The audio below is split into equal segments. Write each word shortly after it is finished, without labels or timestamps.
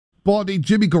Baldy,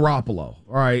 Jimmy Garoppolo. All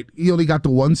right, he only got the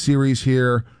one series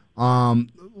here.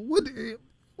 It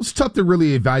was tough to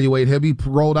really evaluate him. He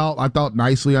rolled out, I thought,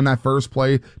 nicely on that first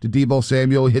play to Deebo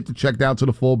Samuel. Hit the check down to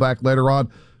the fullback later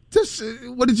on. Just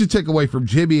what did you take away from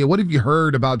Jimmy, and what have you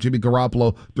heard about Jimmy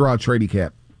Garoppolo throughout training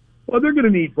camp? Well, they're going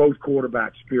to need both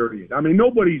quarterbacks, period. I mean,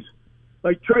 nobody's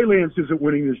like Trey Lance isn't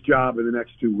winning this job in the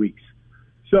next 2 weeks.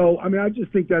 So, I mean, I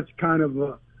just think that's kind of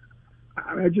a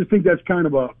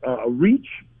reach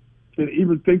to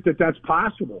even think that that's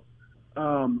possible.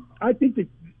 I think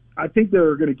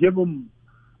they're going to give him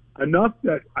enough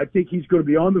that I think he's going to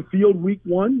be on the field week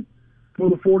 1 for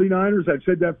the 49ers. I've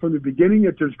said that from the beginning,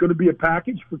 that there's going to be a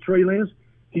package for Trey Lance.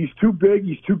 He's too big.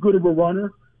 He's too good of a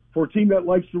runner for a team that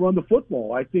likes to run the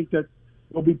football. I think that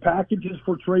there'll be packages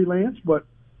for Trey Lance, but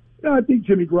I think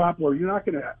Jimmy Garoppolo, you're not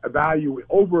going to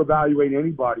over-evaluate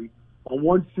anybody on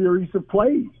one series of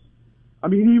plays. I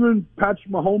mean, even Patrick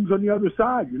Mahomes on the other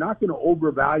side, you're not going to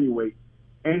over-evaluate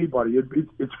anybody.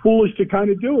 It's foolish to kind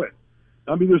of do it.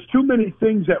 I mean, there's too many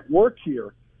things at work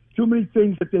here, too many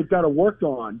things that they've got to work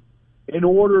on in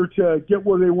order to get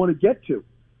where they want to get to.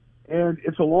 And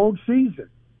it's a long season.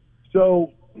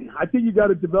 So I think you got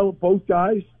to develop both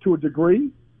guys to a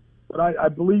degree, but I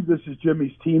believe this is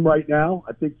Jimmy's team right now.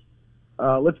 I think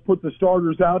let's put the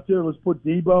starters out there. Let's put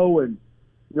Deebo and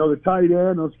the tight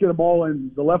end. Let's get them all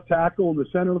in, the left tackle and the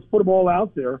center. Let's put them all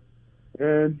out there,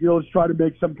 and let's try to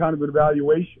make some kind of an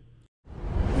evaluation.